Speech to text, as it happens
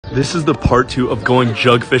This is the part 2 of going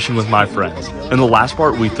jug fishing with my friends. In the last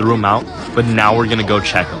part, we threw them out, but now we're gonna go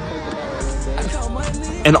check them.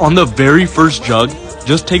 And on the very first jug,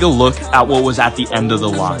 just take a look at what was at the end of the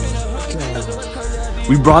line.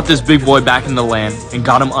 We brought this big boy back in the land and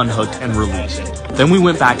got him unhooked and released. Then we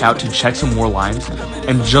went back out to check some more lines,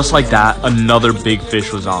 and just like that, another big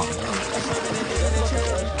fish was on.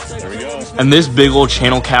 And this big old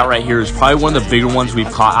channel cat right here is probably one of the bigger ones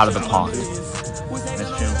we've caught out of the pond.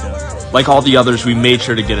 Like all the others, we made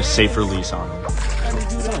sure to get a safe release on him.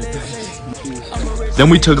 Then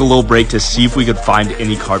we took a little break to see if we could find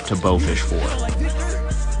any carp to bowfish for.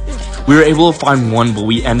 We were able to find one, but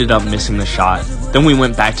we ended up missing the shot. Then we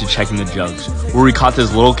went back to checking the jugs, where we caught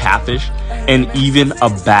this little catfish and even a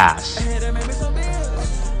bass.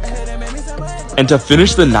 And to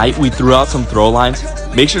finish the night, we threw out some throw lines.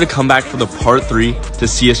 Make sure to come back for the part 3 to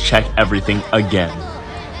see us check everything again.